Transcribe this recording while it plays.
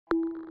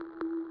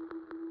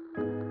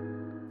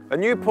A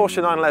new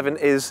Porsche 911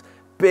 is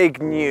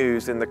big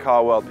news in the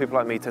car world. People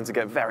like me tend to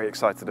get very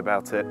excited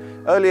about it.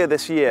 Earlier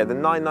this year, the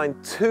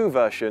 992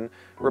 version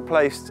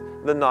replaced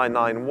the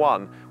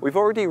 991. We've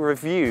already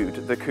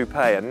reviewed the coupe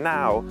and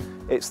now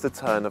it's the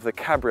turn of the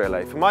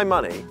Cabriolet. For my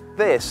money,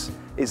 this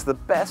is the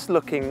best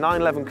looking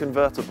 911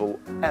 convertible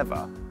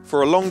ever.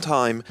 For a long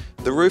time,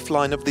 the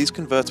roofline of these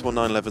convertible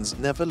 911s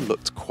never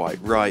looked quite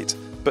right.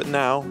 But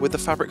now, with the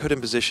fabric hood in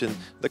position,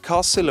 the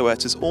car's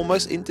silhouette is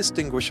almost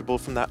indistinguishable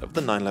from that of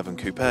the 911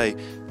 coupe.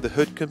 The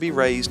hood can be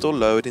raised or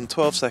lowered in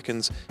 12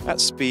 seconds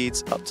at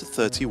speeds up to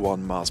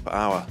 31 miles per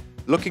hour.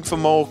 Looking for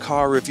more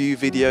car review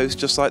videos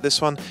just like this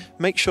one?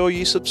 Make sure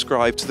you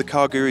subscribe to the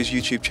CarGurus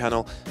YouTube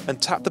channel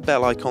and tap the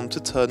bell icon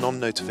to turn on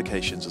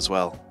notifications as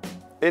well.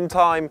 In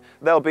time,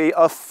 there'll be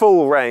a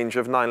full range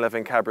of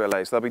 911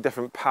 Cabriolets. There'll be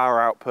different power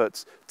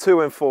outputs,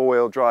 2- and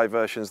 4-wheel drive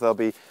versions. There'll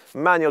be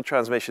manual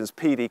transmissions,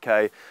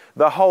 PDK,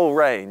 the whole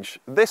range.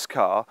 This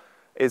car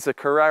is a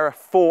Carrera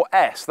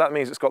 4S. That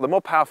means it's got the more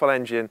powerful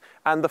engine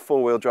and the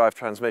 4-wheel drive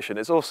transmission.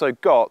 It's also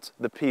got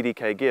the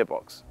PDK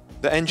gearbox.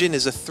 The engine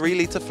is a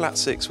 3-litre flat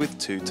 6 with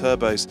 2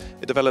 turbos.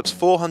 It develops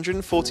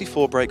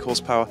 444 brake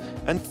horsepower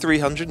and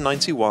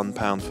 391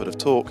 pound-foot of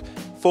torque.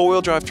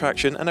 4-wheel drive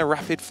traction and a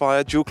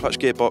rapid-fire dual-clutch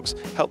gearbox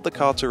help the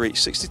car to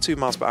reach 62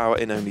 miles per hour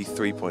in only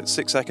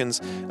 3.6 seconds,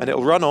 and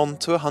it'll run on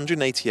to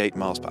 188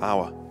 miles per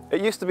hour. It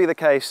used to be the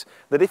case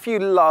that if you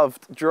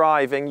loved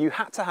driving, you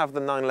had to have the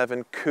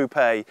 911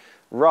 coupe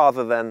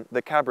rather than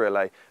the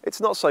Cabriolet.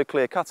 It's not so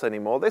clear-cut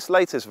anymore. This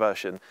latest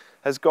version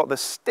has got the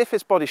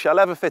stiffest body shell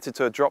ever fitted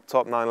to a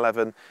drop-top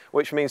 911,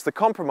 which means the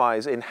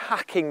compromise in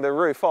hacking the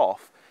roof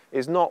off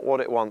is not what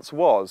it once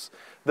was.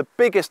 The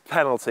biggest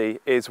penalty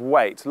is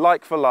weight.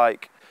 Like for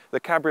like,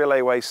 the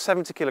Cabriolet weighs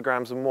 70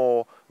 kilograms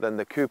more than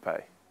the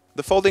coupe.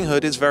 The folding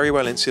hood is very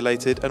well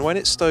insulated, and when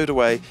it's stowed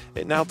away,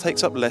 it now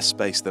takes up less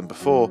space than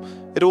before.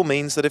 It all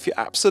means that if you're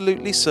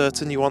absolutely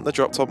certain you want the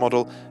drop-top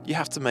model, you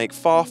have to make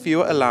far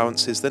fewer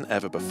allowances than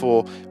ever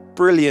before.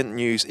 Brilliant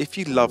news if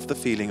you love the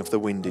feeling of the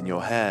wind in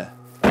your hair.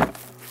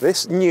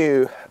 This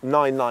new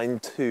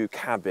 992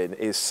 cabin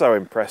is so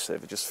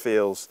impressive. It just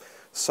feels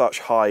such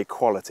high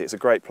quality. It's a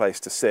great place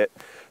to sit.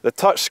 The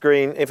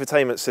touchscreen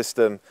infotainment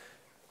system,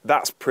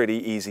 that's pretty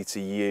easy to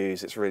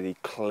use. It's really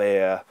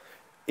clear,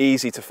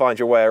 easy to find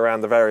your way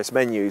around the various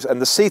menus,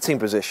 and the seating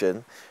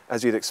position,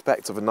 as you'd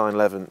expect of a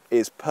 911,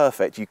 is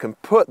perfect. You can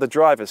put the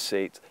driver's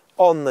seat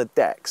on the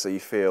deck so you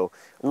feel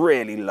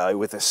really low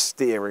with the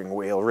steering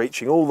wheel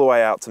reaching all the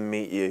way out to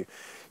meet you.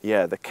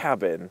 Yeah, the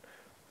cabin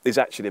is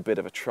actually a bit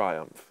of a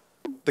triumph.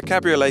 The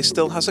Cabriolet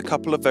still has a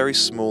couple of very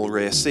small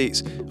rear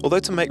seats, although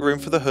to make room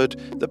for the hood,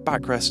 the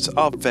backrests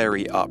are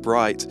very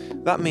upright.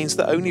 That means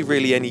they're only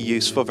really any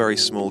use for very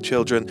small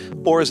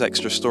children or as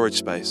extra storage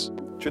space.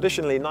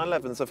 Traditionally,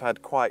 911s have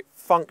had quite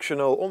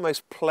functional,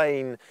 almost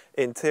plain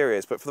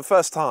interiors, but for the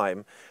first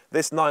time,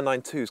 this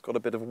 992's got a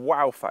bit of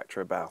wow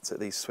factor about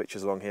it. These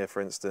switches along here,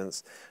 for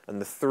instance,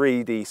 and the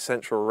 3D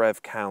central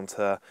rev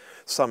counter,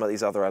 some of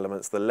these other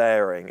elements, the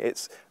layering.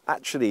 It's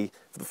actually,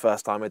 for the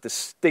first time, a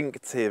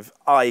distinctive,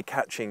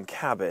 eye-catching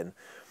cabin.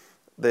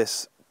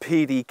 This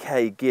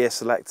PDK gear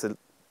selector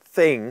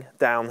thing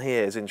down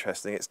here is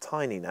interesting. It's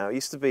tiny now. It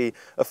used to be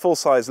a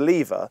full-size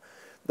lever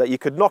that you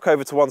could knock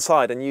over to one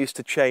side and use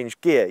to change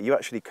gear. You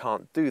actually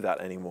can't do that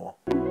anymore.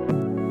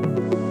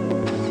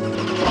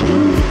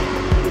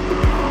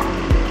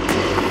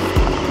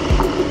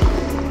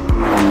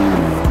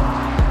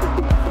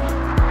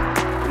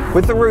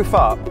 With the roof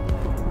up,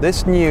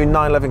 this new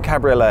 911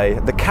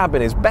 Cabriolet, the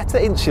cabin is better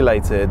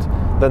insulated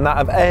than that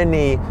of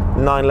any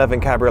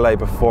 911 Cabriolet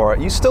before it.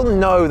 You still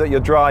know that you're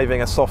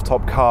driving a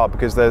soft-top car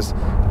because there's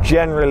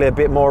generally a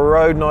bit more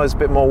road noise, a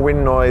bit more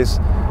wind noise,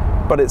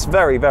 but it's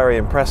very, very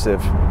impressive.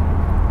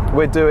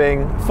 We're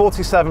doing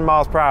 47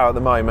 miles per hour at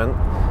the moment.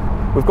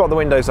 We've got the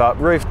windows up,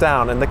 roof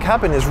down, and the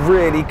cabin is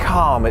really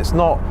calm. It's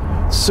not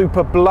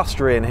super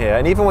blustery in here.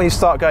 And even when you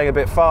start going a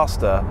bit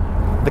faster,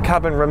 the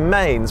cabin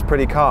remains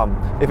pretty calm.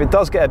 If it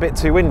does get a bit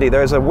too windy,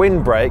 there is a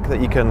wind brake that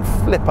you can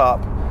flip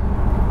up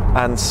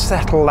and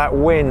settle that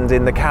wind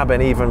in the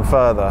cabin even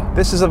further.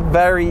 This is a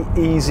very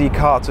easy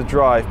car to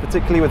drive,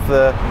 particularly with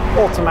the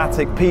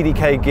automatic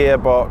PDK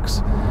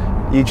gearbox.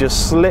 You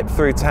just slip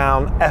through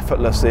town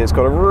effortlessly. It's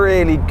got a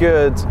really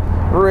good,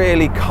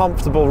 really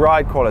comfortable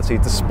ride quality.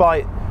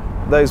 Despite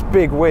those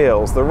big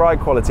wheels, the ride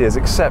quality is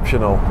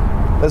exceptional.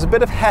 There's a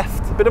bit of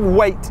heft, a bit of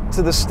weight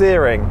to the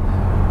steering,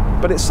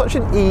 but it's such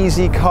an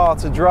easy car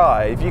to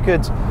drive. You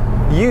could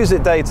use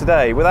it day to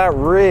day without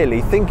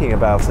really thinking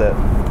about it.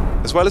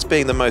 As well as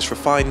being the most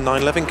refined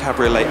 911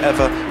 Cabriolet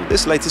ever,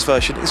 this latest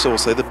version is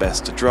also the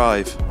best to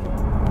drive.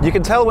 You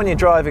can tell when you're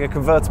driving a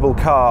convertible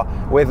car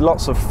with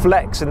lots of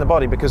flex in the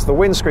body because the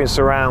windscreen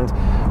surround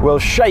will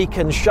shake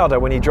and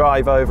shudder when you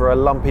drive over a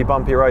lumpy,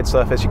 bumpy road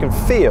surface. You can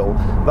feel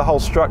the whole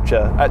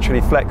structure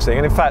actually flexing.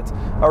 And in fact,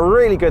 a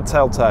really good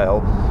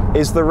telltale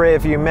is the rear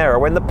view mirror.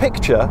 When the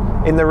picture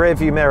in the rear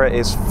view mirror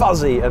is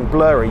fuzzy and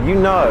blurry, you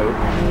know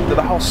that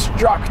the whole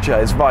structure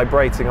is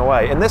vibrating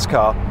away. In this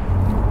car,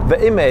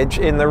 The image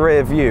in the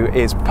rear view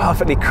is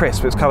perfectly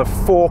crisp. It's kind of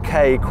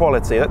 4K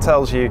quality. That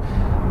tells you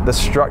the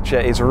structure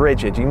is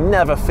rigid. You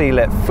never feel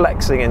it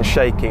flexing and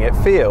shaking. It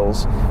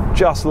feels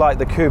just like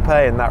the coupe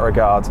in that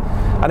regard.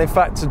 And in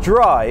fact, to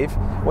drive,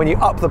 when you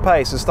up the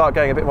pace and start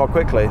going a bit more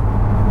quickly,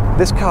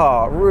 this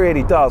car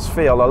really does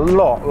feel a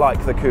lot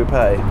like the coupe.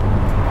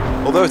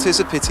 Although it is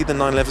a pity the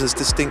 911's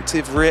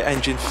distinctive rear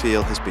engine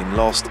feel has been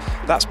lost,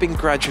 that's been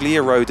gradually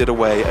eroded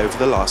away over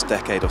the last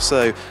decade or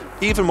so.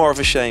 Even more of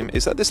a shame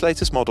is that this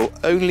latest model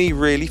only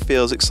really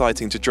feels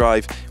exciting to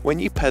drive when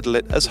you pedal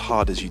it as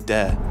hard as you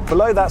dare.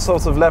 Below that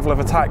sort of level of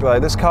attack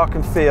though, this car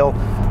can feel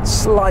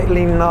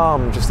slightly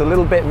numb, just a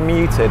little bit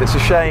muted. It's a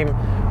shame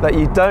that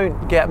you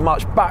don't get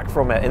much back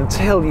from it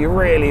until you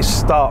really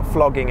start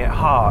flogging it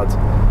hard.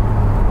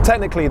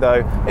 Technically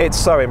though, it's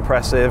so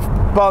impressive.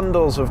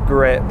 Bundles of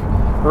grip,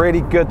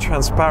 really good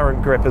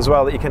transparent grip as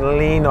well that you can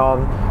lean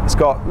on. It's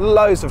got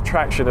loads of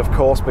traction, of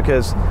course,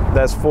 because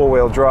there's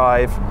four-wheel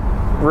drive.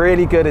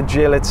 Really good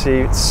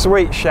agility,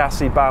 sweet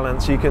chassis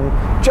balance. You can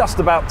just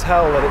about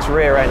tell that it's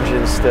rear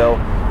engine still.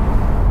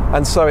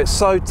 And so it's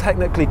so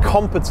technically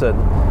competent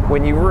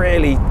when you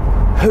really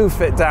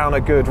hoof it down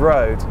a good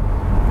road.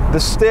 The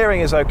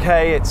steering is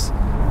okay. It's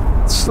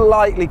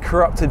slightly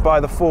corrupted by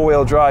the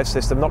four-wheel drive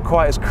system, not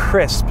quite as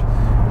crisp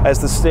as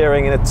the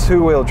steering in a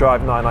two-wheel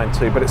drive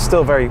 992, but it's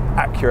still very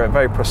accurate,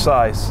 very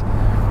precise.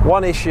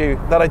 One issue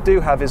that I do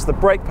have is the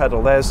brake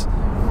pedal. There's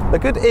a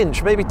good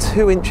inch, maybe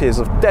 2 inches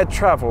of dead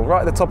travel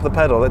right at the top of the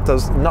pedal that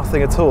does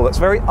nothing at all. That's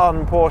very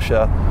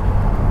un-Porsche.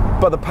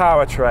 But the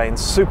powertrain,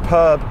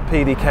 superb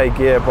PDK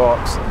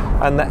gearbox,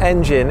 and the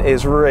engine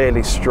is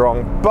really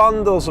strong.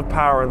 Bundles of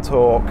power and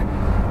torque,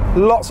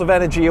 lots of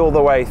energy all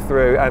the way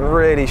through, and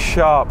really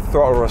sharp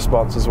throttle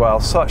response as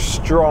well. Such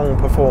strong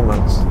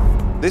performance.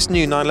 This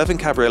new 911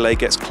 Cabriolet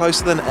gets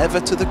closer than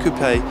ever to the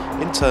coupe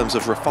in terms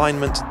of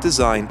refinement,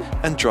 design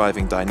and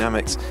driving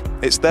dynamics.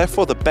 It's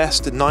therefore the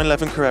best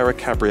 911 Carrera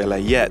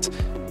Cabriolet yet,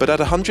 but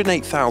at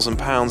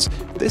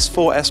 £108,000, this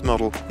 4S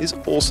model is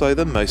also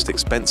the most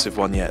expensive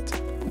one yet.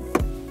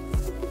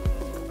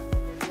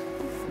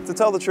 To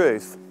tell the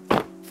truth,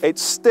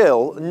 it's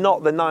still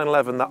not the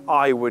 911 that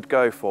I would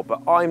go for,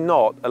 but I'm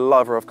not a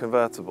lover of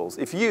convertibles.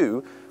 If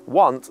you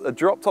want a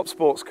drop-top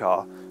sports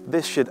car,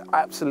 this should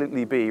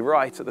absolutely be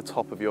right at the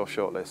top of your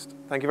shortlist.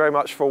 Thank you very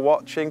much for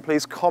watching.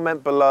 Please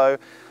comment below,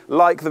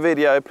 like the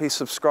video, please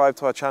subscribe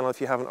to our channel if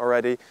you haven't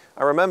already,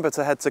 and remember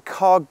to head to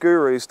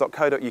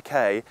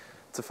cargurus.co.uk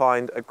to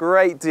find a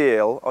great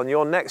deal on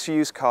your next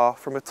used car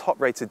from a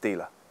top-rated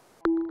dealer.